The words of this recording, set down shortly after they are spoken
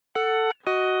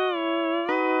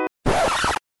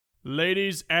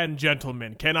Ladies and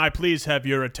gentlemen, can I please have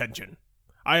your attention?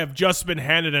 I have just been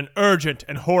handed an urgent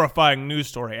and horrifying news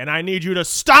story, and I need you to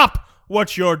stop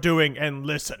what you're doing and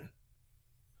listen.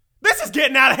 This is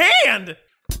getting out of hand!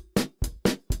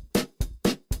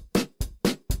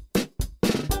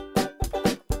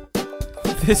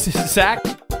 This is Zach.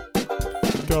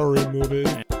 Gotta remove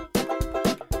it.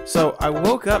 So I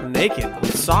woke up naked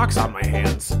with socks on my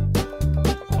hands.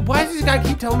 Why does this guy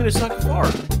keep telling me to suck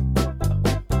fart?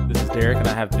 This is Derrick, and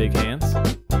I have big hands.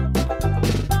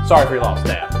 Sorry for your loss,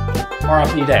 Dad.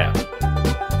 R.I.P. Dad.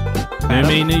 I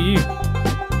mean to you.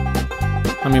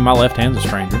 I mean, my left hand's a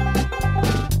stranger.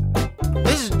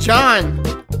 This is John.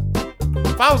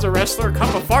 If I was a wrestler, a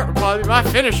cup of fart would probably be my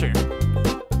finisher.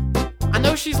 I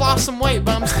know she's lost some weight,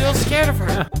 but I'm still scared of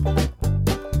her.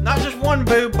 Not just one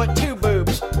boob, but two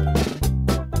boobs.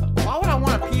 Why would I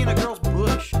want to pee in a girl's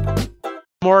bush? I'm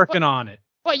working on it.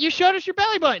 What, you showed us your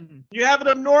belly button. You have an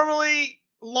abnormally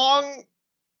long,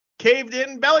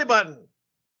 caved-in belly button.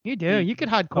 You do. You could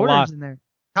hide lot. quarters in there.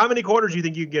 How many quarters do you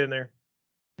think you can get in there?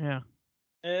 Yeah.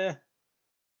 Eh,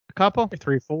 A couple?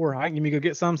 3, 4. I can go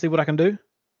get some, see what I can do.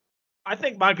 I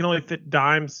think mine can only fit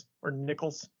dimes or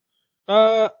nickels.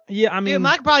 Yeah, I mean, Dude,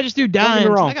 I could probably just do get me dimes.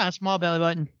 wrong. I got a small belly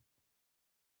button.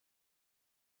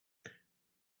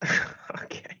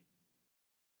 Okay.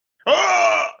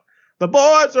 Oh! The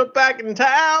boys are back in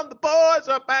town. The boys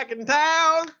are back in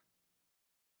town.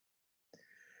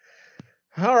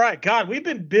 All right, God, we've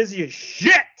been busy as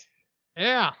shit.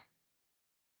 Yeah.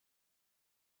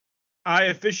 I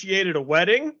officiated a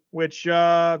wedding, which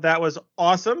that was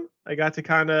awesome. I got to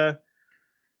kind of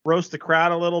roast the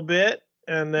crowd a little bit,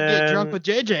 and then Get drunk with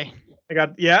JJ. I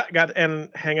got and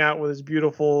hang out with his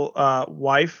beautiful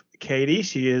wife, Katie.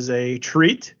 She is a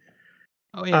treat.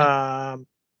 Oh, yeah.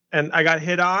 And I got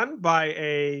hit on by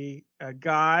a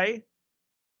guy.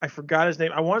 I forgot his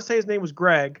name. I want to say his name was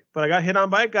Greg, but I got hit on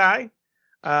by a guy.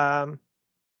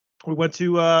 We went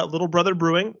to Little Brother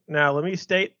Brewing. Now, let me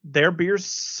state, their beers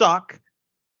suck.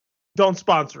 Don't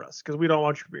sponsor us because we don't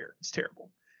want your beer. It's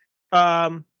terrible.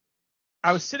 I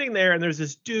was sitting there, and there's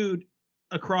this dude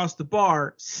across the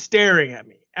bar staring at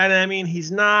me. And I mean,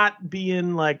 he's not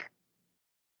being like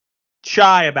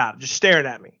shy about it, just staring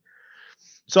at me.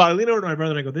 So I lean over to my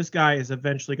brother and I go, this guy is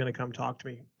eventually going to come talk to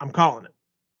me. I'm calling it.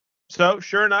 So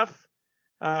sure enough,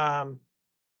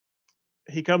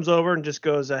 he comes over and just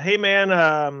goes, hey, man,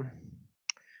 I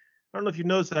don't know if you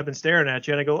noticed that I've been staring at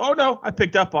you. And I go, oh, no, I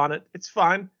picked up on it. It's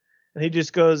fine. And he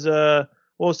just goes,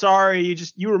 well, sorry,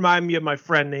 you remind me of my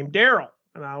friend named Daryl.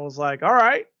 And I was like, all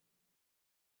right.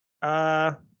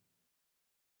 All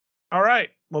right.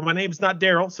 Well, my name's not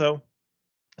Daryl. So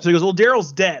he goes, well,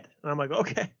 Daryl's dead. And I'm like,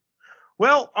 okay.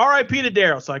 Well, R.I.P. to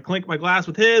Daryl. So I clink my glass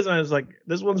with his, and I was like,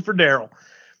 this one's for Daryl.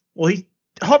 Well, he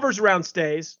hovers around,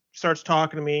 stays, starts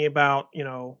talking to me about,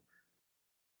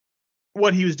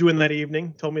 what he was doing that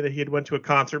evening. Told me that he had went to a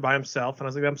concert by himself. And I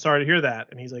was like, I'm sorry to hear that.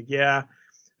 And he's like, yeah,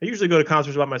 I usually go to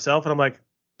concerts by myself. And I'm like,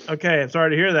 okay, I'm sorry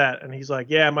to hear that. And he's like,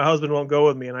 yeah, my husband won't go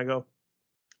with me. And I go,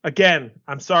 again,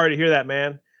 I'm sorry to hear that,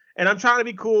 man. And I'm trying to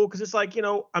be cool because it's like,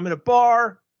 I'm in a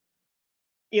bar.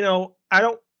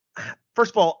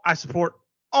 First of all, I support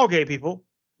all gay people.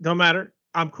 Don't matter.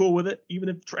 I'm cool with it. Even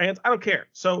if trans, I don't care.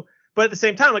 So, but at the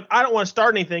same time, like, I don't want to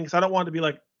start anything because I don't want it to be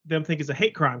like them think it's a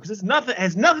hate crime because it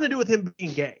has nothing to do with him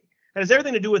being gay. It has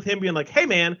everything to do with him being like, hey,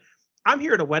 man, I'm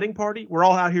here at a wedding party. We're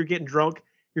all out here getting drunk.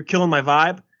 You're killing my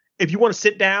vibe. If you want to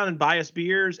sit down and buy us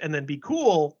beers and then be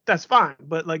cool, that's fine.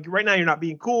 But like right now, you're not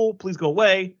being cool. Please go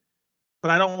away.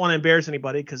 But I don't want to embarrass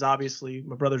anybody because obviously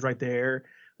my brother's right there.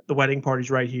 The wedding party's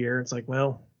right here. It's like,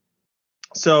 well.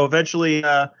 So eventually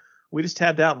we just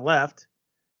tabbed out and left.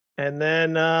 And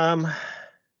then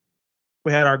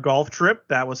we had our golf trip.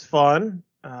 That was fun.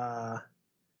 Got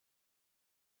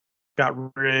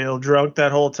real drunk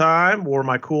that whole time. Wore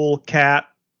my cool cat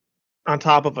on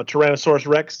top of a Tyrannosaurus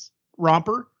Rex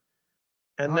romper.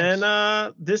 And Nice.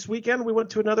 then this weekend we went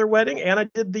to another wedding, and I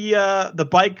did the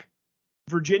bike,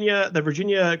 the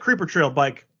Virginia Creeper Trail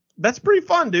bike. That's pretty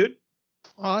fun, dude.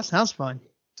 Oh, that sounds fun.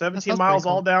 17 sounds miles pretty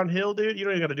cool. all downhill, dude. You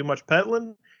don't even got to do much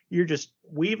pedaling. You're just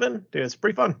weaving. Dude, it's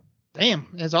pretty fun. Damn,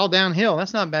 it's all downhill.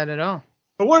 That's not bad at all.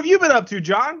 But what have you been up to,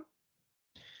 John?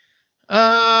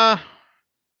 Been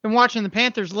watching the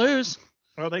Panthers lose.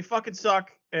 Oh, they fucking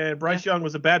suck. And Bryce Young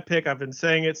was a bad pick. I've been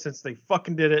saying it since they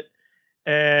fucking did it.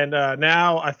 And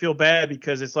now I feel bad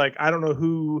because it's like, I don't know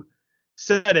who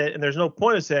said it, and there's no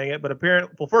point of saying it. But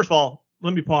apparently, well, first of all,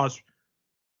 let me pause.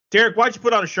 Derrick, why'd you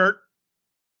put on a shirt?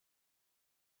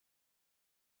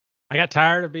 I got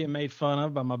tired of being made fun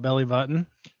of by my belly button.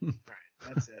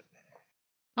 That's it.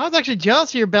 I was actually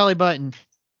jealous of your belly button.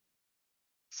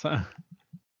 So All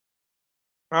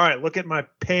right, look at my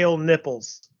pale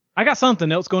nipples. I got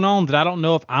something else going on that I don't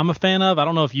know if I'm a fan of. I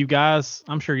don't know if you guys,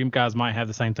 I'm sure you guys might have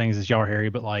the same things as y'all, Harry,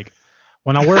 but like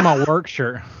when I wear my work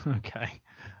shirt, okay,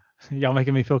 y'all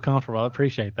making me feel comfortable. I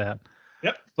appreciate that.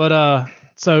 Yep. But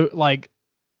so like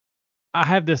I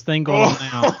have this thing going on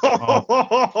now.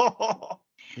 Oh,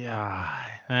 yeah,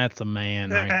 that's a man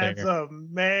right That's there. a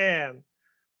man.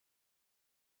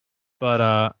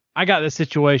 But I got this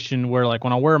situation where like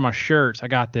when I wear my shirts, I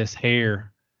got this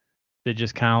hair that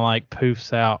just kind of like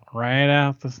poofs out right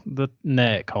out the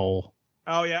neck hole.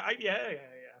 Oh yeah, yeah.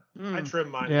 I trim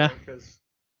mine Yeah. because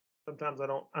sometimes I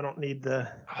don't need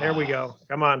the. There we go.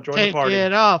 Come on, join the Take party.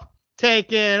 it off.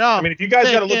 Take it off. I mean, if you guys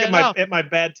got to look Take at it off. my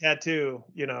bad tattoo,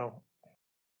 you know,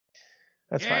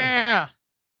 that's Yeah.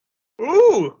 fine.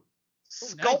 Ooh,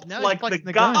 nice. sculpt Now he's like the flexing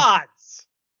the gun. gods.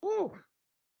 Woo.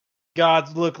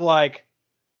 Gods look like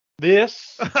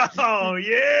this. Oh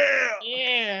yeah.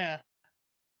 Yeah.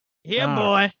 Yeah, Ah.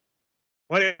 boy.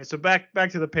 Well, anyway, so back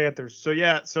to the Panthers. So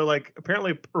yeah, so like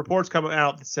apparently reports coming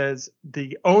out that says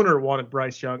the owner wanted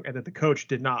Bryce Young and that the coach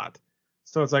did not.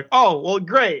 So it's like, oh well,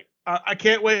 great. I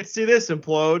can't wait to see this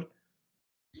implode.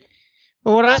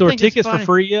 But what I So are think is tickets for funny,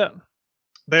 free yet?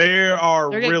 They are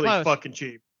They're getting really close. fucking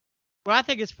cheap. what I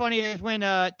think is funny is when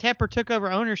Tepper took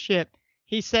over ownership,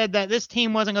 he said that this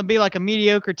team wasn't going to be like a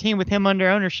mediocre team with him under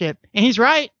ownership. And he's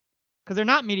right, because they're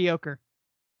not mediocre.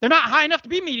 They're not high enough to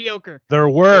be mediocre. They're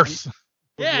worse.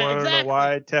 Yeah, You want to exactly. know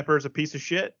why Tepper's a piece of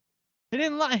shit? He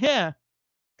didn't like, yeah.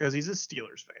 Because he's a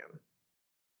Steelers fan.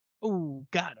 Ooh,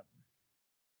 got him.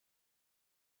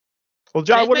 Well,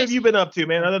 John, It's what have you been up to,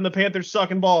 man, other than the Panthers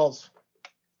sucking balls?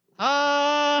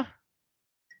 What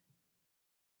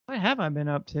have I been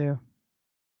up to?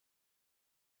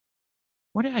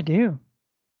 What did I do?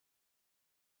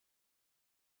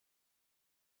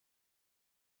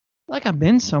 Like I've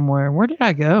been somewhere. Where did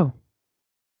I go?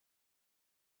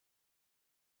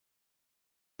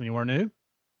 Anywhere new?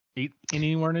 Eat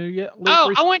anywhere new yet?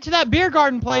 Oh, I went to that beer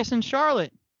garden place in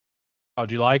Charlotte. Oh,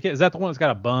 do you like it? Is that the one that's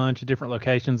got a bunch of different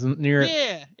locations near it?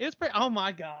 Yeah, it was pretty. Oh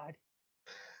my god,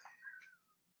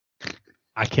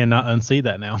 I cannot unsee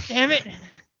that now. damn it!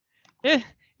 It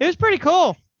was pretty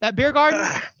cool. That beer garden,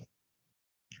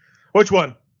 Which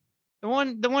one? the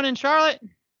one in Charlotte.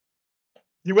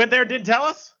 You went there and didn't tell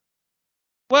us?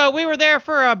 Well, we were there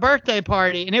for a birthday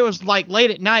party, and it was like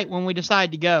late at night when we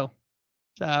decided to go.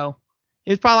 So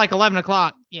it was probably like 11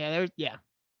 o'clock. Yeah, yeah.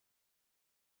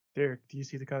 Derrick, do you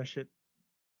see the kind of shit?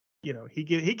 You know, he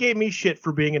gave me shit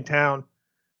for being in town,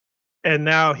 and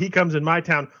now he comes in my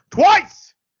town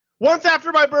twice! Once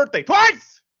after my birthday,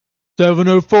 twice!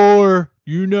 704,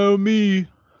 you know me.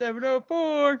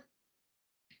 704.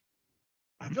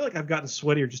 I feel like I've gotten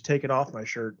sweatier just taking off my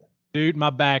shirt. Dude, my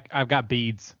back, I've got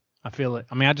beads. I feel it.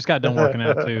 I mean, I just got done working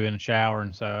out too in the shower,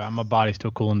 and so my body's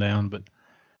still cooling down, but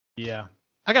yeah.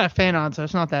 I got a fan on, so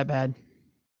it's not that bad.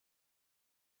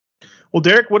 Well,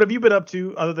 Derrick, what have you been up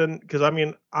to other than, because I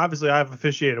mean, obviously I've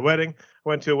officiated a wedding,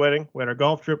 went to a wedding, went on a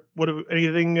golf trip.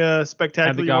 Anything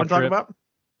spectacular you want to talk about?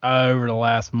 Over the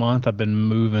last month, I've been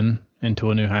moving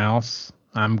into a new house.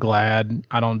 I'm glad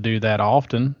I don't do that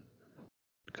often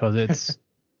because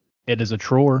it is a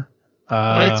chore.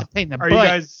 It's a pain in the Are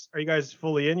butt. you guys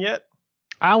fully in yet?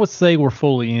 I would say we're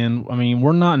fully in. I mean,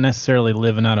 we're not necessarily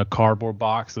living out of cardboard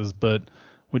boxes, but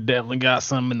we definitely got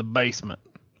some in the basement.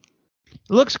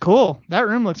 It looks cool. That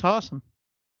room looks awesome.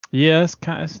 Yeah,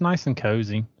 it's nice and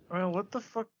cozy. Well, what the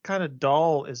fuck kind of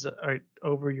doll is right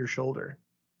over your shoulder?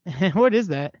 What is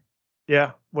that?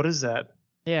 Yeah, what is that?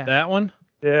 Yeah. That one?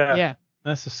 Yeah.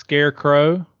 That's a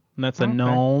scarecrow. And that's a Okay.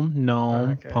 gnome,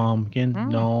 Okay. pumpkin,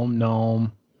 Mm.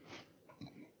 gnome,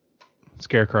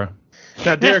 scarecrow.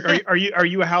 Now, Derrick, are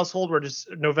you a household where just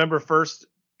November 1st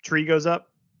tree goes up?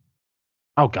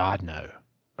 Oh God, no.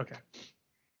 Okay.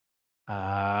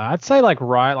 I'd say like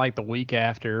the week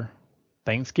after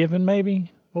Thanksgiving,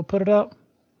 maybe we'll put it up.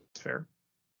 That's fair.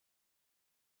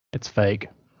 It's fake.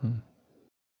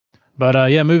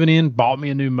 But yeah, moving in, bought me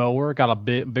a new mower, got a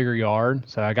bit bigger yard,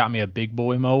 so I got me a big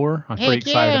boy mower. I'm pretty Heck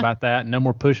excited yeah. about that. No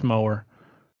more push mower.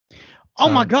 Oh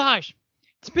So- my gosh.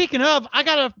 Speaking of, I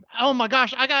got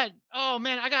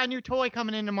a new toy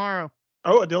coming in tomorrow.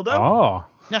 Oh, a dildo? Oh,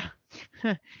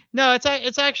 No,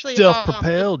 it's actually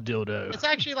self-propelled dildo. It's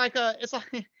actually like It's you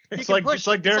like can push, it's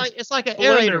like Derrick's it's like an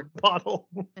aerator. blender bottle.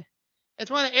 It's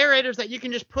one of the aerators that you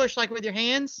can just push like with your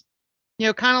hands. You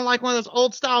know, kind of like one of those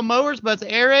old style mowers, but it's an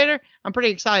aerator. I'm pretty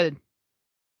excited.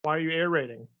 Why are you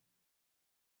aerating?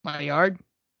 My yard.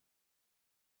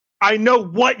 I know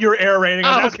what you're aerating.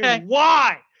 I'm Oh, asking okay.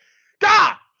 why.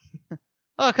 God!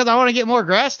 Oh, because I want to get more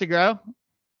grass to grow.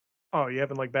 Oh, you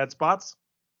having like bad spots?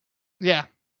 Yeah.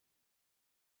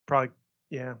 Probably.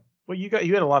 Yeah. Well, you had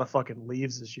a lot of fucking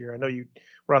leaves this year. I know you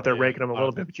were out there raking them a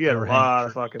little bit, but you had a lot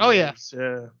of fucking leaves.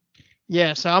 Yeah.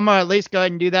 Yeah. So I'm gonna at least go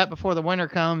ahead and do that before the winter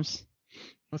comes.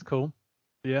 That's cool.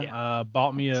 Yeah.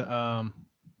 Bought me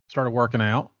started working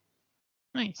out.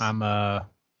 Nice.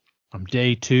 I'm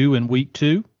day 2 in week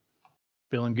 2.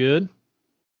 Feeling good.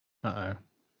 Not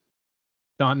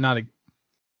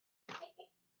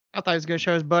I thought he was gonna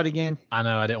show his butt again. I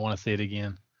know, I didn't want to see it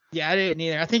again. Yeah, I didn't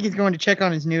either. I think he's going to check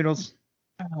on his noodles.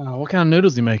 What kind of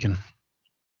noodles he making?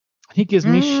 He gives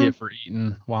me shit for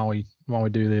eating while we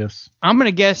do this. I'm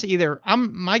gonna guess either.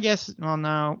 My guess is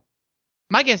ramen.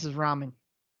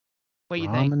 What do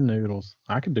you think? Ramen noodles.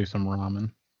 I could do some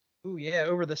ramen. Ooh yeah,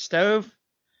 over the stove.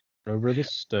 Over the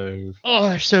stove. Oh,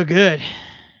 they're so good.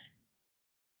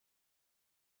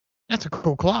 That's a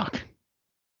cool clock.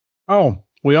 Oh,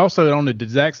 we also did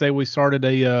Zach say we started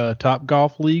a Top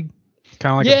Golf league,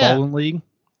 kind of like a bowling league,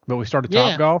 but we started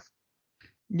Top Golf.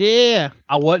 Yeah.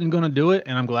 I wasn't gonna do it,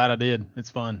 and I'm glad I did. It's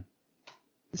fun.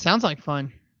 It sounds like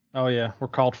fun. Oh yeah, we're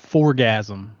called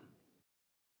Forgasm,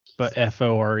 but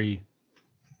FORE.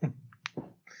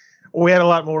 We had a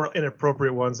lot more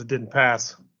inappropriate ones that didn't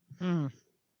pass. Mm.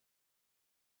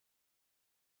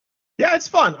 Yeah, it's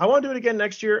fun. I want to do it again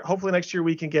next year. Hopefully next year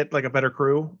we can get like a better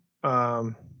crew.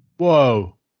 Whoa.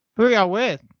 Who are y'all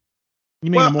with? You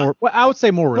mean more? Well, I would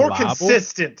say more reliable. More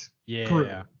consistent. Yeah. Crew.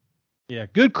 Yeah.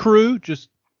 Good crew, just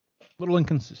a little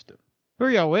inconsistent. Who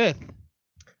are y'all with?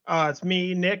 It's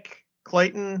me, Nick,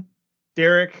 Clayton,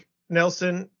 Derrick,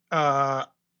 Nelson.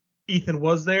 Ethan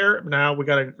was there. Now we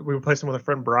replaced him with a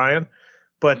friend Brian.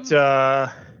 But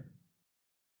I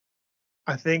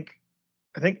think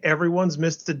everyone's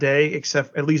missed a day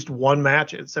except at least one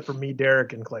match, except for me,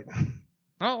 Derrick, and Clayton.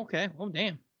 Oh, okay. Oh,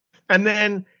 damn. And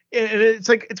then it's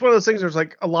like it's one of those things where it's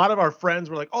like a lot of our friends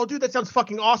were like, "Oh, dude, that sounds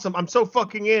fucking awesome. I'm so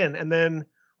fucking in." And then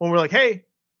when we're like, "Hey,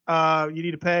 you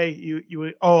need to pay,"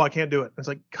 you I can't do it. It's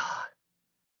like, God,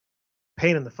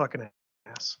 pain in the fucking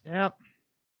ass. Yep.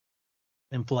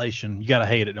 Inflation. You gotta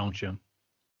hate it, don't you?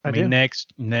 I do. mean,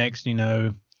 next,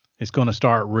 it's going to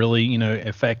start really,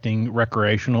 affecting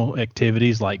recreational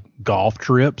activities like golf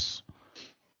trips.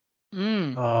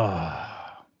 Mm.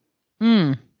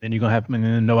 Then you're going to have, and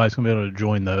then nobody's going to be able to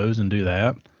join those and do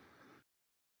that.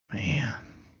 Man.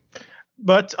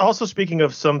 But also speaking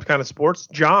of some kind of sports,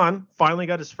 John finally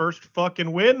got his first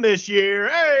fucking win this year.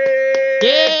 Hey!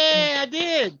 Yeah, I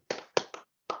did.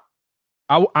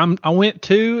 I went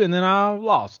 2 and then I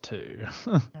lost 2.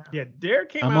 Yeah, Derrick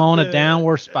came I'm out on a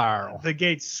downward spiral. The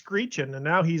gate's screeching, and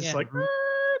now he's like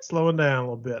slowing down a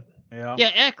little bit. Yeah.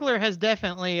 Yeah, Eckler has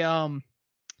definitely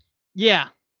yeah.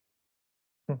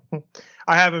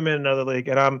 I have him in another league,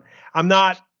 and I'm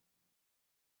not.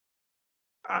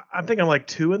 I think I'm like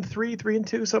 2-3,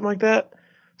 3-2, something like that.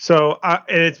 So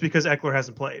and it's because Eckler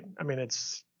hasn't played. I mean,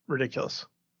 it's ridiculous.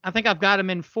 I think I've got him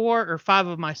in 4 or 5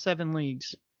 of my 7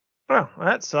 leagues. Oh,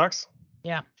 that sucks.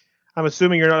 Yeah. I'm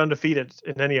assuming you're not undefeated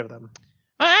in any of them.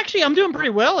 Actually, I'm doing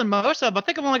pretty well in most of them. I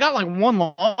think I've only got like 1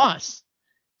 loss,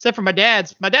 except for my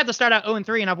dad's. My dad's started out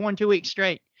 0-3, and I've won 2 weeks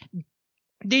straight.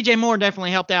 DJ Moore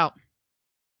definitely helped out.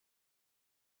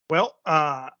 Well,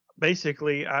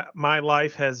 basically, my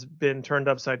life has been turned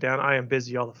upside down. I am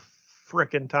busy all the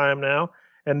frickin' time now,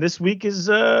 and this week is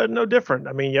no different.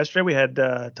 I mean, yesterday we had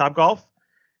Top Golf.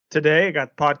 Today I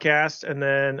got podcast, and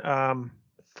then I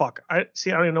don't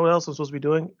even know what else I'm supposed to be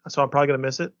doing, so I'm probably gonna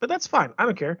miss it, but that's fine. I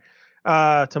don't care.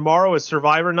 Tomorrow is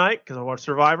Survivor night because I watch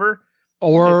Survivor.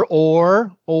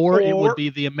 Or it would be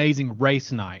the Amazing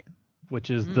Race night, which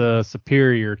is the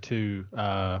superior to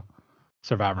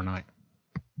Survivor night.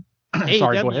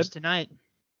 Sorry, go ahead. Tonight.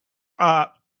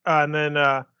 And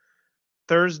then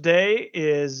Thursday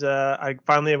is I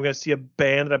finally am going to see a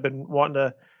band that I've been wanting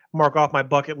to mark off my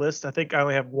bucket list. I think I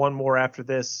only have one more after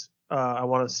this I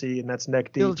want to see, and that's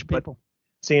Neck Deep. Village People.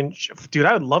 Dude,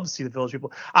 I would love to see the Village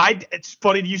People. It's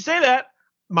funny you say that.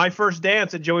 My first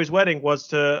dance at Joey's wedding was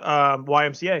to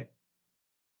YMCA.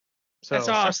 So That's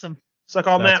awesome. Suck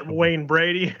on That's that, cool. Wayne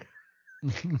Brady.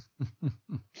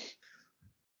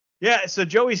 Yeah, so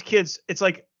Joey's kids, it's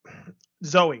like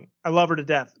Zoe. I love her to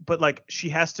death, but like she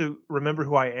has to remember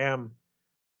who I am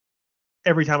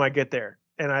every time I get there.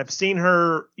 And I've seen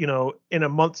her, in a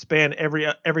month span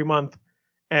every month,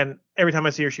 and every time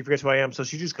I see her, she forgets who I am. So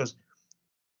she just goes,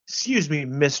 "Excuse me,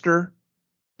 mister,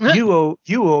 you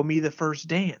owe me the first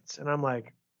dance." And I'm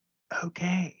like,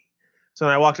 "Okay." So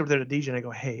then I walked over there to DJ and I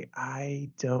go, "Hey, I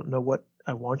don't know what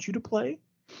I want you to play,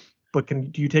 but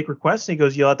do you take requests?" And he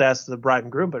goes, "You'll have to ask the bride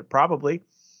and groom, but probably." So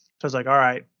I was like, "All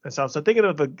right." And so I was thinking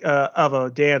of a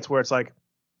dance where it's like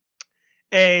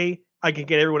A, I can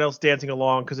get everyone else dancing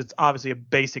along because it's obviously a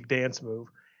basic dance move.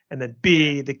 And then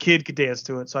B, the kid could dance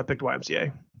to it. So I picked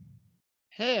YMCA.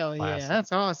 Hell yeah, Classic.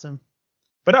 that's awesome.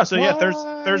 But no, so yeah,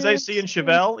 Thursday seeing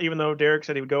Chevelle, even though Derrick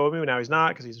said he would go with me, but now he's not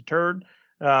because he's a turd.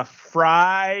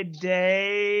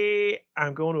 Friday,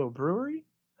 I'm going to a brewery.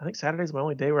 I think Saturday's my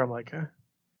only day where I'm like,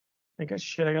 I got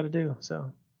shit I got to do.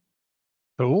 So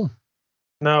Cool.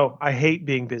 no, I hate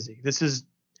being busy. This is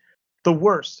the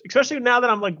worst, especially now that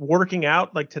I'm like working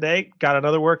out. Like today, got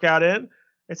another workout in.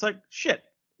 It's like shit,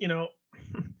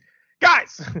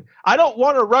 guys. I don't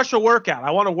want to rush a workout. I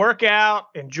want to work out,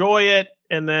 enjoy it,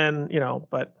 and then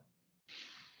But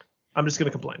I'm just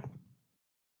gonna complain.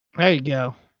 There you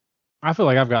go. I feel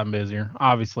like I've gotten busier.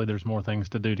 Obviously, there's more things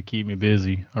to do to keep me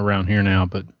busy around here now,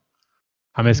 but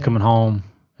I miss coming home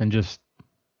and just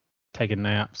taking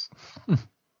naps.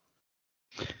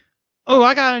 Oh,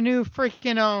 I got a new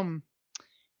freaking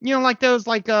like those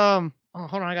like oh,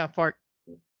 hold on, I got a fart.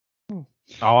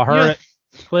 Oh, I heard it.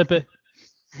 Flip it.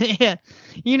 Yeah.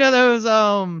 Those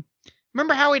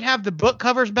remember how we'd have the book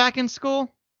covers back in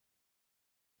school?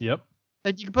 Yep.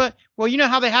 That you could put, well,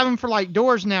 how they have them for like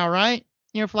doors now, right?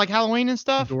 For like Halloween and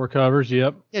stuff. Door covers.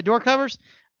 Yep. Yeah, door covers.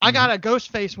 I got a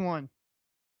ghost face one.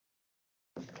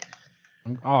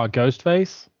 Oh, a ghost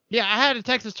face? Yeah, I had a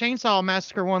Texas Chainsaw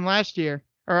Massacre one last year.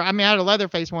 I had a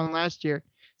Leatherface one last year.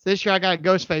 So this year I got a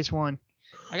ghost face one.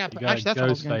 Actually, that's what I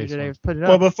was going to do today. Was put it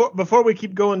up. Well, before we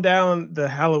keep going down the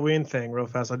Halloween thing real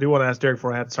fast, I do want to ask Derrick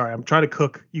sorry, I'm trying to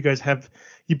cook. You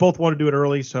both want to do it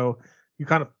early, so you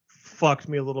kind of fucked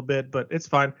me a little bit, but it's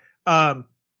fine. I'm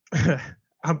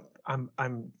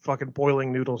fucking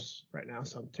boiling noodles right now,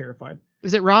 so I'm terrified.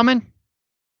 Is it ramen?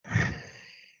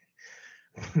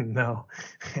 No.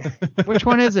 Which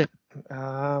one is it?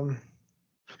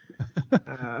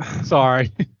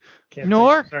 Sorry.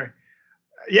 Nor? Sorry.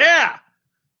 Yeah.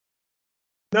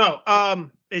 No.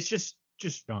 It's just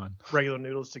Gone. regular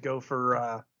noodles to go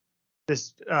for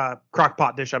this crock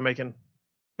pot dish I'm making.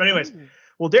 But anyways,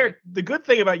 well, Derrick, the good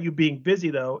thing about you being busy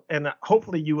though, and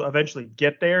hopefully you eventually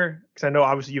get there, because I know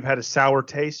obviously you've had a sour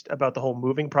taste about the whole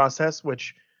moving process,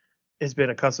 which has been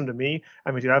accustomed to me.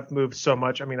 I mean, dude, I've moved so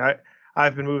much. I mean,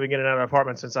 I've been moving in and out of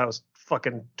apartments since I was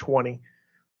fucking 20.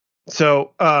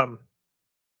 So, I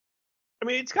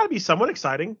mean, it's got to be somewhat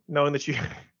exciting knowing that you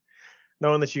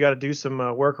got to do some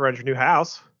work around your new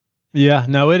house. Yeah,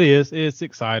 no, it is. It's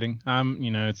exciting.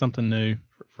 It's something new,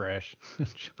 fresh.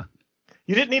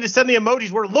 You didn't need to send the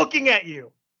emojis. We're looking at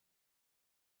you.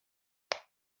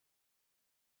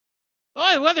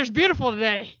 Oh, the weather's beautiful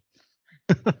today.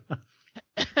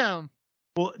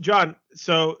 Well, John,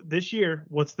 so this year,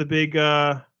 what's the big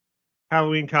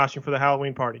Halloween costume for the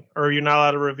Halloween party? Or are you not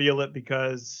allowed to reveal it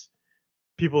because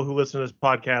people who listen to this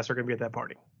podcast are going to be at that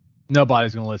party?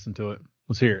 Nobody's going to listen to it.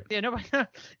 Let's hear it. Yeah, nobody. No,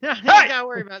 you gotta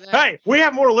worry about that. Hey, we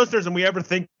have more listeners than we ever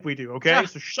think we do, okay? Yeah.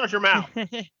 So shut your mouth.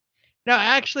 No,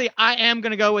 actually, I am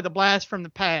gonna go with a blast from the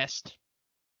past.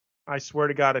 I swear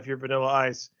to God, if you're Vanilla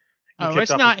Ice, you Oh, kicked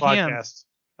it's off not this him. podcast.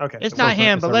 Okay. It's so not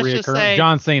him, It's but a let's just reoccurring- say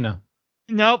John Cena.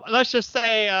 nope. Let's just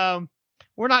say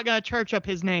we're not gonna church up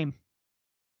his name.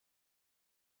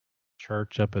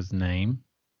 Church up his name.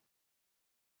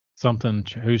 Something.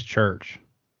 Who's church?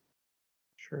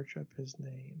 Church up his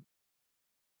name.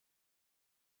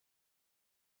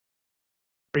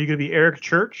 Are you going to be Eric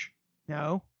Church?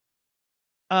 No.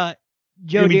 You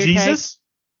Joe gonna be Deertag. Jesus?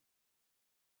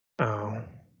 Oh.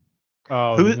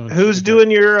 Oh, Who's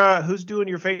doing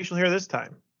your facial hair this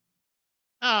time?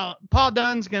 Oh, Paul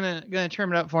Dunn's gonna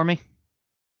trim it up for me.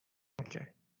 Okay.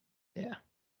 Yeah.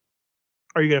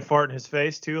 Are you gonna fart in his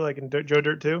face too, like in Joe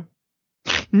Dirt 2?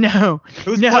 No.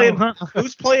 Who's No.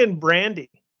 playing Brandy?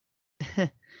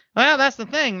 Well, that's the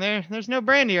thing. There's no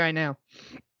Brandy right now.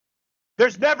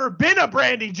 There's never been a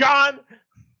Brandy, John.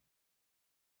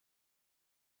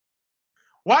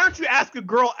 Why don't you ask a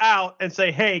girl out and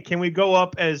say, "Hey, can we go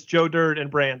up as Joe Dirt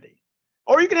and Brandy?"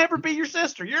 Or you can have her be your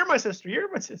sister. You're my sister.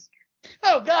 You're my sister.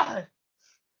 Oh God.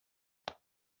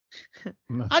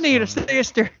 I need a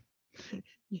sister.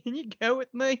 Can you go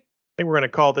with me? I think we're gonna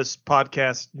call this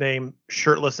podcast name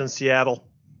 "Shirtless in Seattle."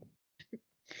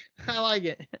 I like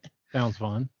it. Sounds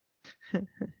fun.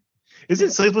 Isn't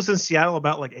Sleepless in Seattle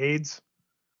about like AIDS?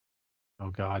 Oh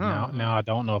God, Oh. now I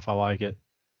don't know if I like it.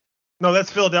 No,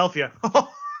 that's Philadelphia.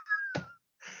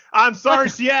 I'm sorry,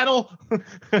 Seattle.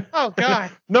 Oh God.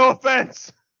 No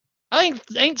offense. I think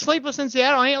ain't Sleepless in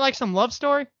Seattle. Ain't it like some love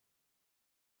story?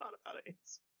 Not about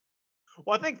AIDS.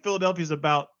 Well, I think Philadelphia's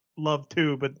about love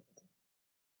too, but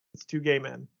it's two gay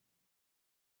men.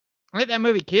 I think that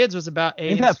movie Kids was about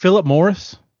AIDS. Ain't that Philip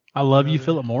Morris? I love you,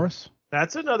 Philip Morris.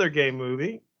 That's another gay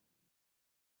movie.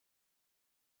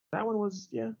 That one was,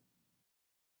 yeah.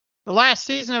 The last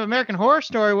season of American Horror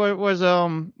Story was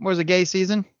a gay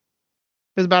season. It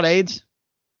was about AIDS.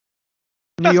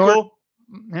 New That's York. cool.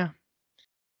 Yeah.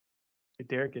 Hey,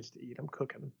 Derrick gets to eat. I'm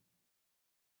cooking.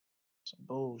 Some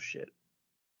bullshit.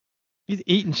 He's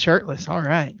eating shirtless. All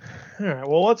right. All right.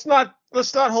 Well, let's not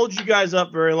hold you guys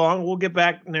up very long. We'll get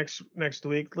back next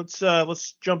week.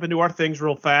 Let's jump into our things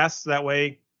real fast. That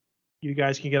way, you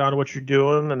guys can get on to what you're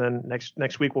doing, and then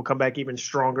next week we'll come back even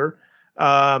stronger.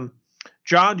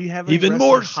 John, do you have any Even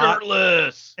more wrestling hot-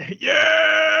 shirtless.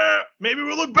 Yeah. Maybe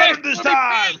we'll look better this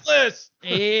time.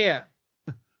 Yeah.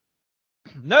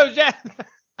 No, Jack.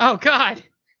 Oh God.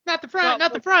 Not the front.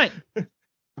 Not the front.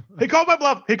 He called my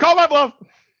bluff.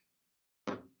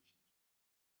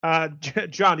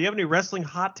 John, do you have any wrestling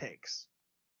hot takes?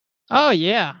 Oh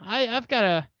yeah. I've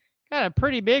got a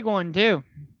pretty big one too.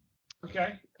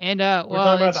 Okay. And We're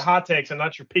talking about the hot takes and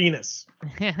not your penis.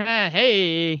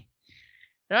 hey.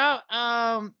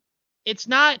 No, it's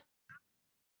not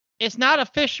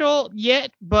official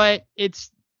yet, but it's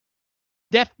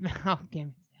oh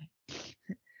damn it.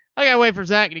 I gotta wait for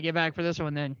Zach to get back for this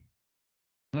one then.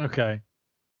 Okay.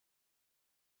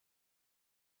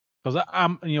 Because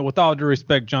I'm, with all due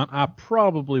respect, John, I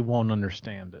probably won't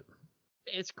understand it.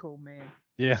 It's cool, man.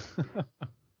 Yeah.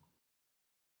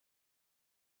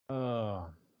 Oh,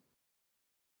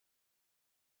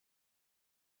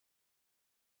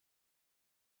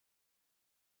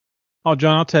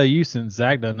 John, I'll tell you, since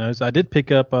Zach doesn't know, I did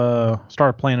pick up,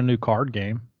 started playing a new card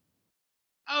game.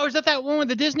 Oh, is that one with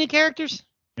the Disney characters?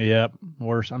 Yep.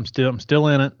 I'm still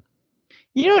in it.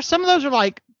 Some of those are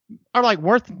like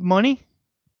worth money.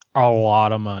 A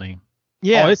lot of money.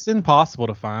 Yeah. Oh, it's impossible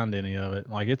to find any of it.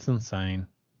 Like, it's insane.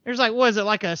 There's was it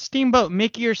like a Steamboat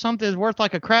Mickey or something is worth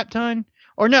like a crap ton?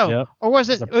 Or no? Yep. Or was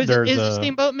it? Is There's it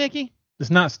Steamboat Mickey? It's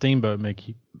not Steamboat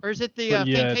Mickey. Or is it the But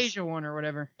yeah, Fantasia one or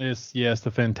whatever? It's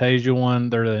the Fantasia one.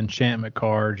 They're the enchantment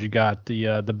cards. You got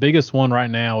the biggest one right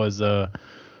now is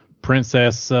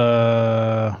Princess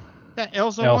That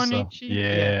Elsa one.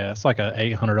 Yeah, it's like a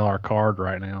 $800 card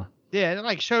right now. Yeah,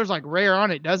 it shows rare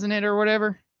on it, doesn't it, or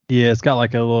whatever? Yeah, it's got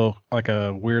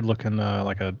a weird looking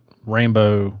like a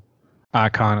rainbow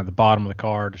icon at the bottom of the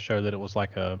card to show that it was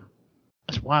like a.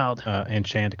 That's wild.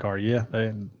 Enchanted card. Yeah,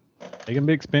 they can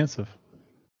be expensive.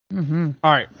 Mm-hmm.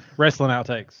 All right, wrestling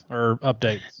outtakes or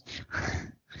updates.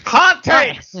 Hot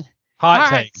takes. Hot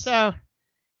All right, takes. so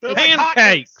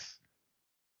Pancakes.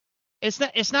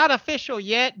 it's not official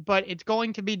yet, but it's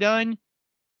going to be done.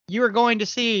 You are going to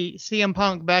see CM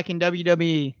Punk back in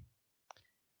WWE.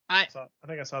 I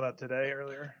think I saw that today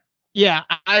earlier. Yeah,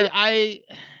 I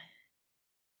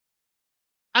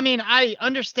mean, I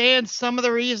understand some of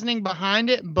the reasoning behind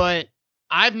it, but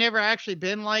I've never actually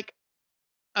been like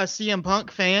a CM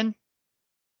Punk fan.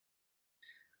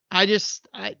 I don't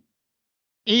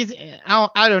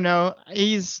know.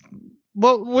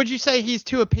 What would you say, he's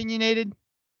too opinionated?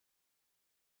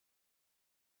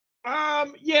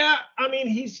 Yeah, I mean,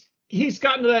 he's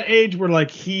gotten to that age where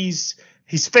he's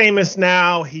famous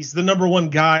now. He's the number one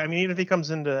guy. I mean, even if he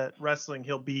comes into wrestling,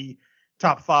 he'll be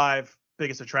top 5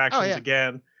 biggest attractions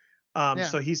again.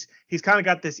 So he's kind of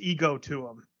got this ego to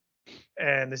him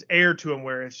and this air to him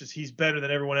where it's just he's better than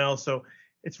everyone else. So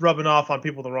it's rubbing off on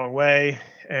people the wrong way,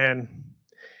 and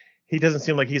he doesn't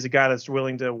seem like he's a guy that's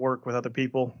willing to work with other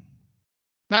people.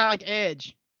 Not like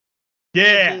Edge. Yeah,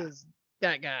 Edge is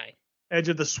that guy. Edge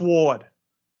of the Sword.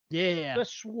 Yeah. The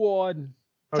Sword.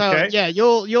 Okay. So yeah,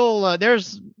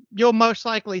 you'll most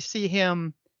likely see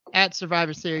him at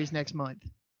Survivor Series next month.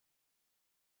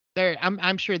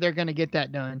 I'm sure they're gonna get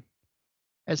that done,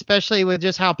 especially with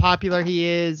just how popular he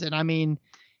is, and I mean,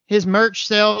 his merch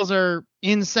sales are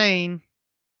insane,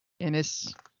 and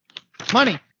it's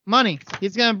money.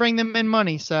 He's gonna bring them in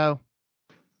money, so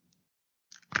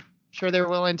I'm sure they're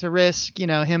willing to risk,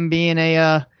 him being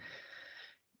a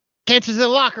cancers in the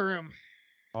locker room.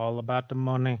 All about the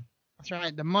money. That's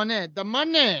right, the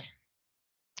money.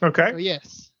 Okay. So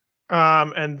yes.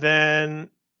 And then,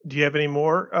 do you have any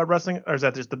more wrestling, or is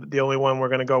that just the only one we're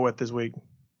gonna go with this week?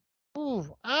 Ooh,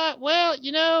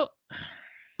 well,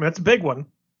 That's a big one.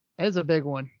 that is a big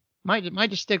one. Might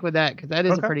just stick with that because that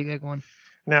is a pretty big one.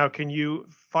 Now, can you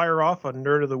fire off a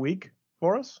nerd of the week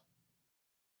for us?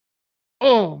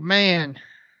 Oh man,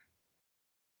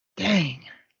 dang!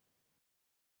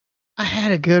 I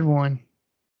had a good one.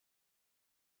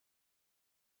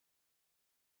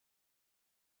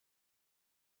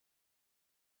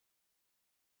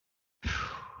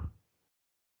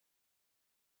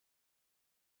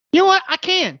 You know what? I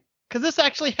can, because this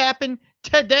actually happened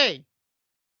today.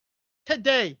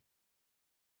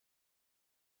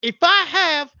 If I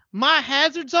have my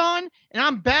hazards on and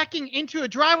I'm backing into a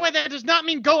driveway, that does not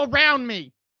mean go around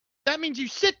me. That means you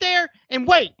sit there and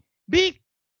wait. Be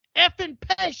effing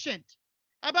patient.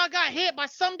 I about got hit by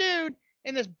some dude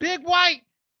in this big white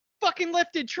fucking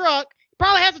lifted truck.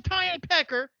 Probably has a tiny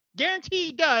pecker. Guarantee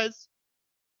he does.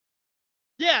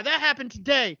 Yeah, that happened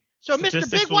today. So, Mr.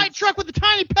 Big White Truck with the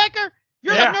tiny pecker,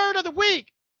 you're the nerd of the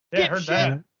week. Yeah, I heard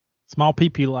that. Small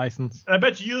PP license. I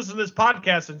bet you listen to this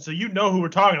podcast, and so you know who we're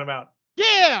talking about.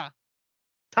 Yeah.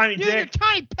 Tiny You dick. your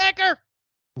tiny pecker.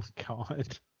 Oh,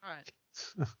 God. All right.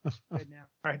 Good now.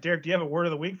 All right, Derek, do you have a word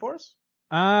of the week for us?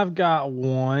 I've got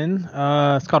one.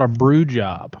 It's called a brew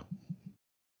job.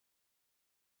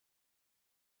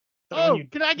 Oh,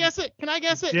 can I guess it?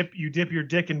 You dip your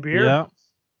dick in beer? Yeah.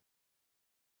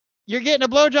 You're getting a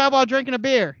blowjob while drinking a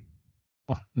beer.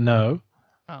 No.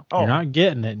 Oh. You're not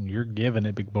getting it, and you're giving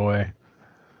it, big boy.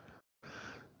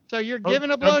 So you're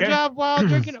giving a blowjob while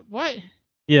drinking it? What?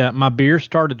 Yeah, my beer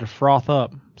started to froth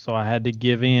up, so I had to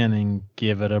give in and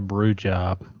give it a brew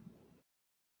job.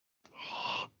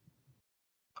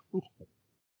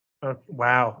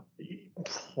 Wow.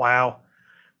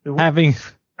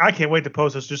 I can't wait to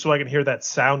post this just so I can hear that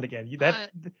sound again.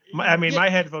 My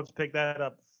headphones pick that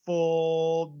up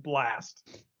full blast.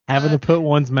 Having to put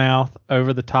one's mouth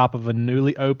over the top of a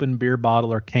newly opened beer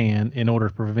bottle or can in order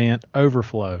to prevent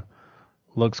overflow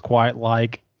looks quite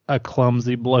like a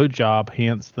clumsy blowjob,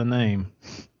 hence the name.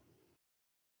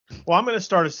 Well, I'm going to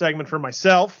start a segment for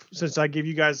myself since I give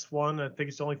you guys one. I think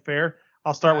it's only fair.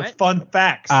 I'll start with fun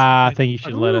facts. I think you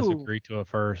should let us agree to it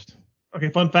first. Okay,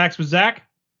 fun facts with Zach.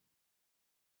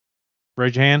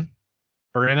 Raise your hand.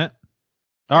 We're in it.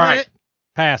 All right.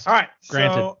 Pass. All right.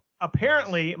 Granted. So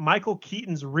apparently Michael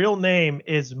Keaton's real name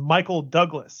is Michael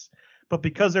Douglas, but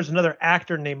because there's another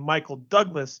actor named Michael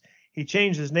Douglas, he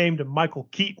changed his name to Michael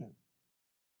Keaton.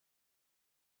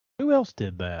 Who else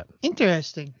did that?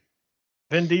 Interesting.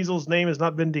 Vin Diesel's name is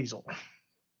not Vin Diesel.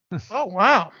 Oh,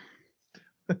 wow.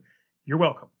 You're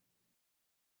welcome.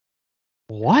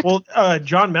 What? Well,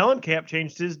 John Mellencamp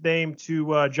changed his name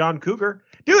to John Cougar.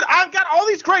 Dude, I've got all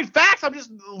these great facts. I'm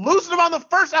just losing them on the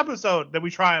first episode that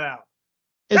we try it out.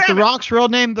 Is The Rock's real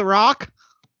name The Rock?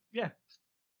 Yeah.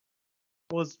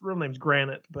 Well, his real name's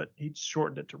Granite, but he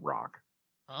shortened it to Rock.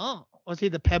 Oh. Was he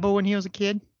the Pebble when he was a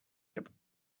kid? Yep.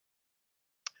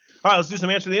 All right, let's do some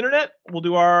Answer the Internet. We'll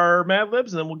do our Mad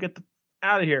Libs, and then we'll get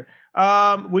out of here.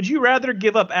 Would you rather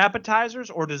give up appetizers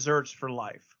or desserts for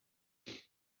life?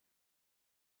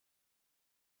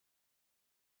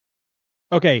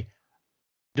 Okay.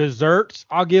 Desserts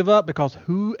I'll give up because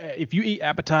if you eat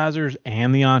appetizers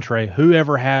and the entree,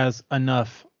 whoever has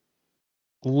enough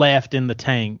left in the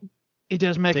tank, it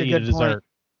does make to a eat good a dessert. point.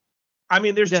 I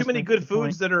mean, there's too many good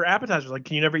foods that are appetizers. Like,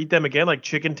 can you never eat them again? Like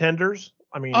chicken tenders.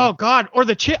 I mean, oh God, or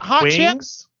the hot wings.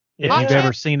 chips. If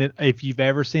you've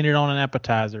ever seen it on an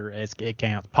appetizer, it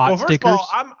counts. Pot stickers.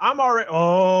 First of all, I'm already.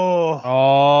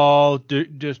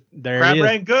 Dude, just there Crab it is.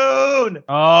 Rangoon.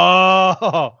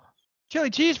 Oh, chili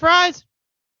cheese fries.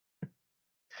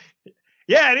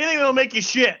 Yeah, anything that'll make you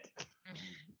shit.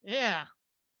 Yeah.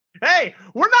 Hey,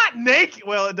 we're not naked.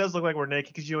 Well, it does look like we're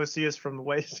naked because you always see us from the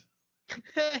waist.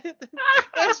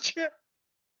 That's true.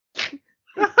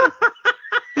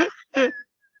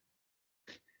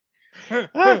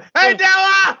 Hey,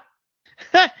 Della!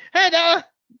 Hey, Della!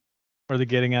 or the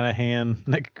getting out of hand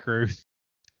naked cruise.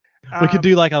 We could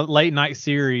do like a late night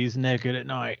series, Naked at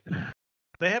Night.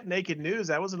 They have naked news.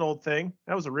 That was an old thing.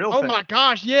 That was a real Oh thing. my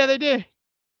gosh, yeah, they did.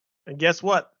 And guess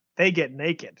what? They get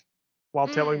naked while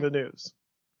telling the news.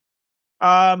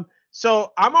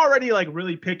 So I'm already like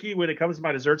really picky when it comes to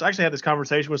my desserts. I actually had this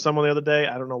conversation with someone the other day.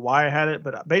 I don't know why I had it,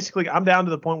 but basically I'm down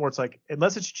to the point where it's like,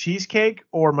 unless it's cheesecake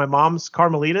or my mom's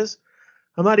Carmelitas,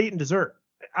 I'm not eating dessert.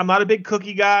 I'm not a big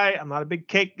cookie guy. I'm not a big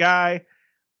cake guy.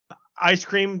 Ice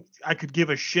cream, I could give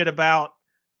a shit about.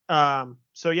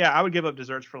 So yeah, I would give up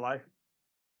desserts for life.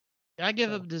 I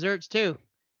give up desserts too.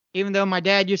 Even though my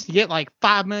dad used to get like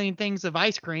 5 million things of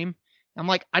ice cream. I'm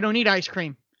like, I don't need ice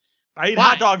cream. I eat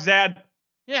hot dogs, Dad.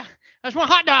 Yeah, I just want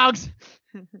hot dogs.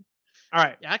 All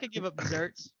right. Yeah, I could give up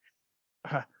desserts.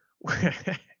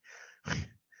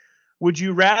 Would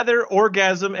you rather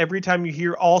orgasm every time you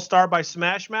hear All Star by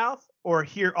Smash Mouth or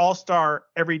hear All Star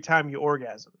every time you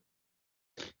orgasm?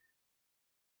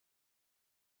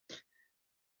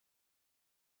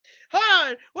 Hold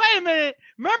on, wait a minute.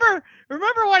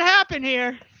 Remember what happened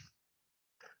here?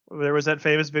 There was that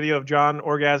famous video of John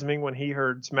orgasming when he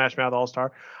heard Smash Mouth All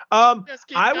Star. Just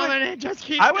keep I coming.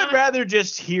 would rather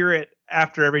just hear it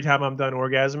after every time I'm done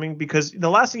orgasming, because the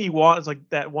last thing you want is like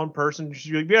that one person.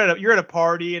 You're at a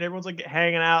party and everyone's like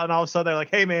hanging out, and all of a sudden they're like,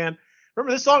 "Hey man,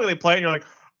 Remember this song they play and you're like,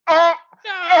 oh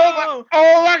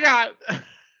my God. I'd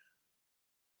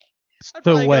So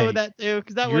probably go with wait, that too,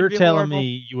 because that you're would be telling horrible.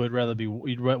 me you would rather be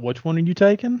which one are you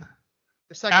taking?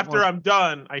 The second After one. I'm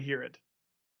done, I hear it.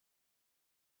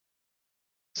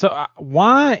 So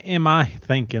why am I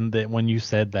thinking that when you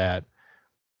said that,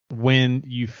 when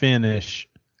you finish,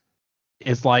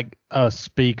 it's like a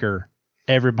speaker,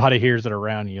 everybody hears it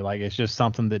around you, like it's just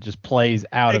something that just plays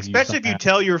out of you. Especially if you somehow.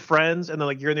 tell your friends and then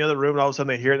like you're in the other room and all of a sudden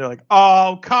they hear it and they're like,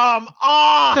 oh, come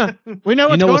on. We know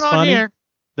what's know going what's on funny? here.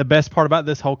 The best part about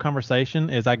this whole conversation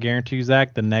is I guarantee you,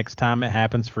 Zach, the next time it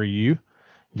happens for you,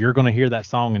 you're going to hear that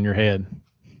song in your head.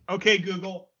 Okay,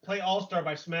 Google, play All Star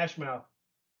by Smash Mouth.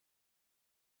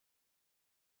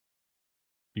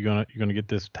 You're gonna get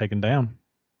this taken down.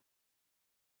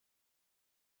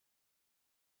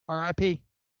 R.I.P.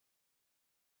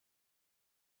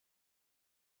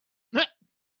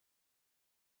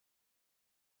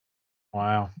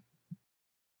 Wow.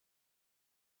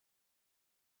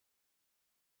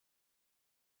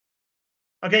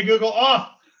 Okay, Google,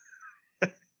 off.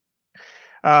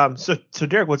 So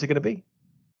Derrick, what's it going to be?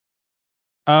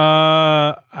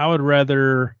 I would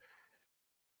rather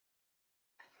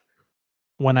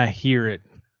when I hear it,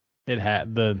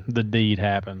 the deed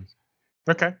happens.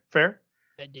 Okay, fair.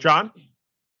 John?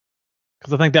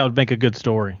 Because I think that would make a good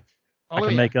story. I Oh,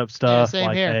 can yeah. make up stuff same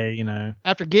like, here. hey, you know,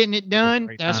 After getting it done,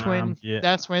 great that's when time, yeah.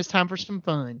 that's when it's time for some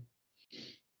fun.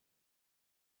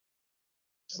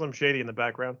 Slim Shady in the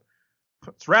background.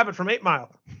 It's Rabbit from 8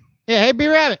 Mile. Yeah, hey, B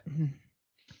Rabbit.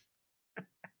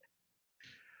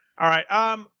 All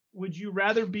right. Would you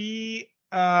rather be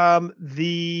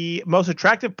the most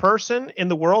attractive person in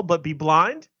the world but be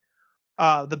blind,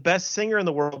 the best singer in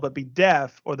the world but be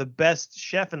deaf, or the best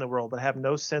chef in the world but have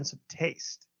no sense of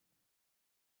taste?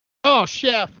 Oh,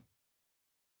 chef.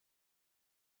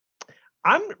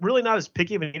 I'm really not as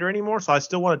picky of an eater anymore, so I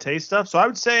still want to taste stuff. So I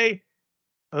would say,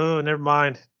 oh, never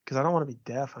mind, because I don't want to be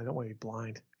deaf. I don't want to be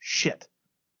blind. Shit.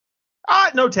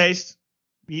 No taste.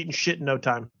 Be eating shit in no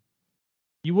time.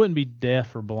 You wouldn't be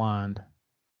deaf or blind.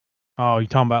 Oh, you're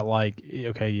talking about like,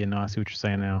 okay, you know, I see what you're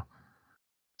saying now.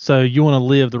 So you want to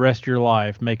live the rest of your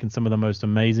life making some of the most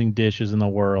amazing dishes in the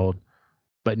world,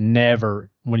 but never,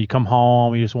 when you come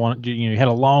home, you just want, you know, you had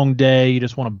a long day, you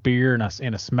just want a beer and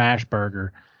a smash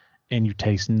burger, and you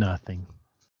taste nothing.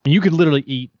 And you could literally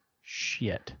eat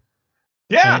shit.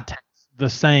 Yeah. And it tastes the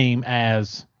same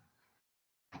as,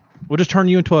 we'll just turn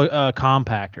you into a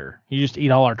compactor. You just eat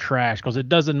all our trash because it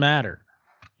doesn't matter.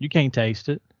 You can't taste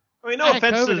it. I mean, no I had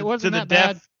offense COVID, it to wasn't the that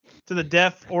deaf, bad. to the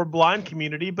deaf or blind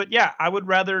community, but yeah, I would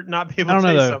rather not be able I to don't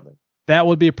know, taste though. something. That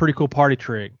would be a pretty cool party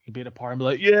trick. You'd be at a party and be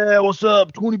like, yeah, what's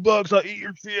up? $20, I'll eat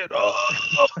your shit.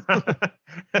 Oh.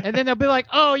 And then they'll be like,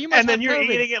 "Oh, you must." And then have you're COVID.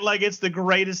 eating it like it's the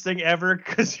greatest thing ever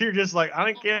because you're just like,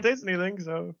 I can't taste anything.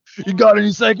 So, You got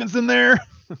any seconds in there?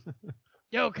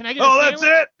 Yo, can I get? oh, a that's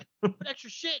sandwich? it. Put extra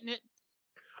shit in it.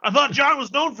 I thought John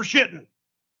was known for shitting.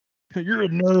 You're a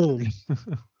nerd.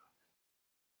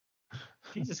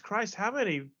 Jesus Christ, how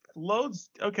many loads?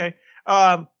 Okay.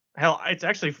 Hell, it's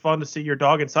actually fun to see your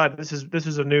dog inside. This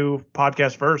is a new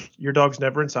podcast first. Your dog's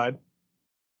never inside.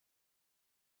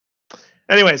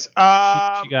 Anyways, She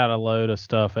got a load of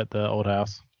stuff at the old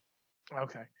house.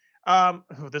 okay.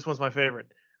 This one's my favorite.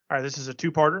 All right, this is a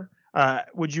two-parter.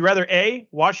 Would you rather A,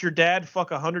 watch your dad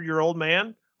fuck a 100-year-old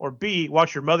man, or B,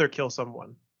 watch your mother kill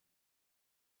someone?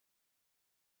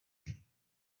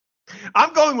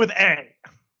 I'm going with A.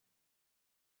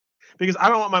 Because I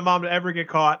don't want my mom to ever get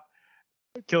caught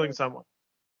killing someone.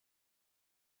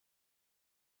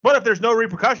 But if there's no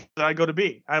repercussions, then I go to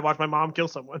B. I watch my mom kill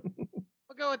someone.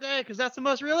 I'll go with A because that's the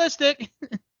most realistic.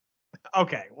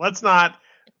 Okay, let's not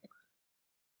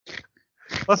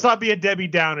be a Debbie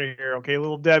Downer here, okay,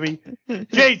 little Debbie.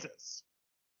 Jesus.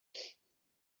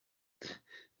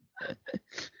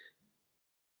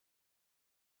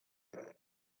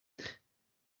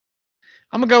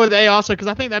 I'm gonna go with A also because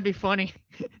I think that'd be funny.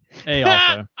 A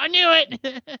also. I knew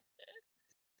it.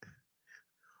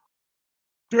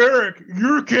 Derrick,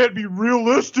 you can't be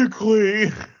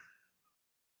realistically.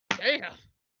 Damn,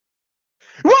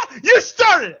 What? You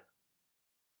started it.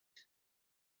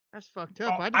 that's fucked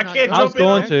up. Oh, I, did I not can't go I was jump in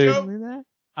on going that to. joke.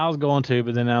 I was going to,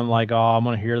 but then I'm like, oh, I'm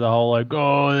gonna hear the whole like,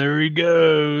 oh, there he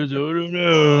goes. Oh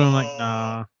no. And I'm like,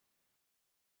 nah.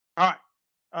 All right.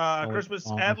 Oh, Christmas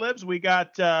oh. ad libs. We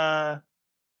got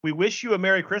We Wish You a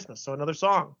Merry Christmas. So another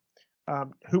song.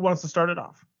 Who wants to start it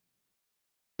off?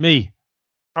 Me.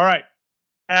 All right.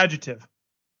 Adjective.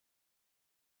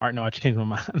 All right, no, I changed my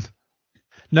mind.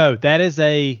 No, that is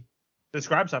a.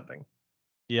 Describe something.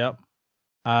 Yep.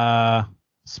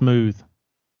 Smooth.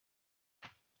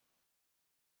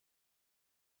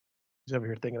 He's over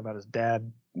here thinking about his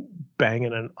dad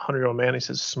banging a 100-year-old man. He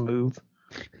says smooth.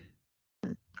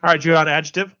 All right, John,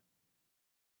 adjective.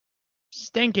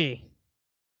 Stinky.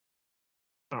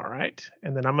 All right.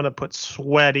 And then I'm going to put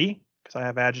sweaty because I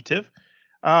have adjective.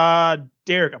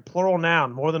 Derrick, a plural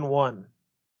noun, more than one.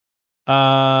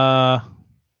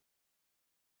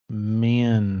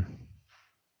 Men.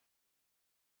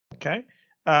 Okay.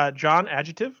 John,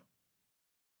 adjective.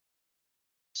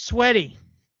 Sweaty.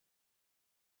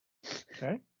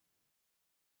 Okay.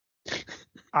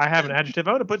 I have an adjective.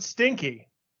 I'm going to put stinky.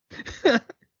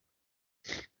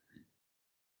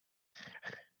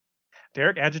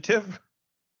 Derrick, adjective.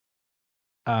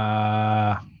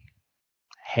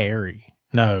 Hairy.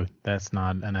 No, that's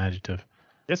not an adjective.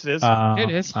 Yes, it is.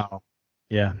 It is. Oh,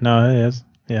 yeah. No, it is.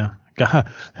 Yeah.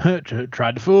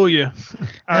 Tried to fool you.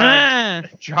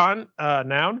 John,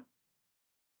 noun.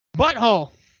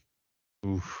 Butthole.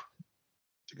 Oof.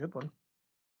 It's a good one.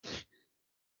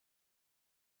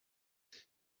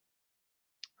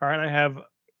 All right, I have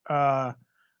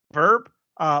verb,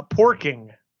 porking.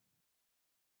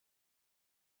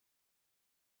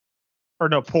 Or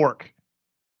no, pork.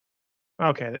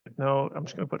 Okay, no, I'm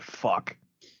just going to put fuck.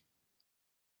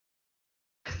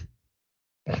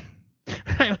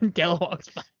 Dell walks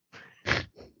by.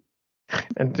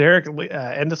 And Derrick,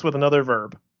 end us with another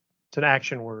verb. It's an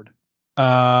action word.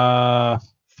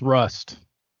 Thrust.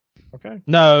 Okay.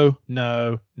 No.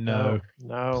 No.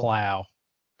 Plow.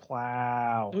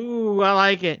 Plow. Ooh, I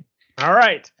like it. All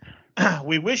right.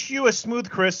 We wish you a smooth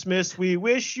Christmas. We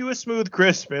wish you a smooth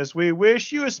Christmas. We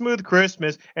wish you a smooth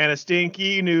Christmas and a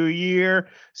stinky new year.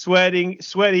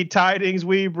 Sweaty tidings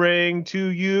we bring to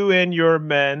you and your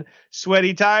men.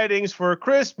 Sweaty tidings for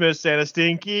Christmas and a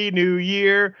stinky new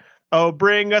year. Oh,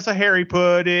 bring us a hairy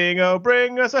pudding. Oh,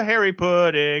 bring us a hairy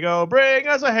pudding. Oh, bring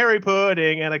us a hairy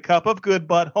pudding and a cup of good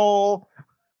butthole.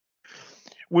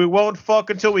 We won't fuck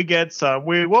until we get some.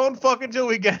 We won't fuck until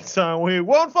we get some. We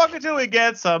won't fuck until we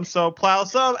get some. So plow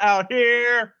some out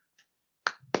here.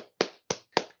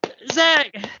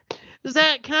 Zach,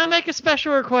 can I make a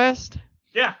special request?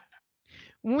 Yeah.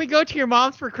 When we go to your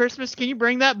mom's for Christmas, can you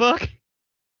bring that book?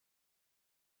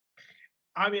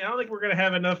 I mean, I don't think we're going to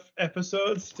have enough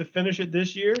episodes to finish it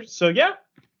this year. So, yeah.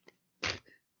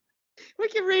 We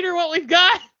can read her what we've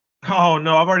got. Oh,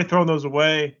 no. I've already thrown those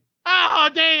away. Oh,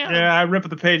 damn. Yeah, I rip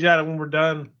the page out when we're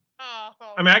done. Oh,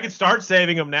 I mean, I could start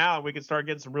saving them now. And we could start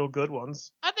getting some real good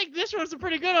ones. I think this one's a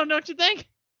pretty good one, don't you think?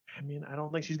 I mean, I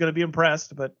don't think she's going to be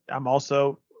impressed, but I'm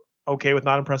also okay with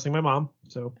not impressing my mom.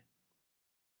 So,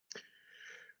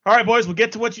 all right, boys, we'll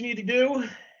get to what you need to do.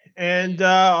 And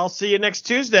I'll see you next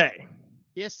Tuesday.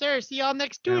 Yes, sir. See y'all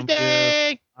next Sounds good.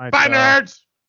 Tuesday. All right, Bye, y'all. nerds.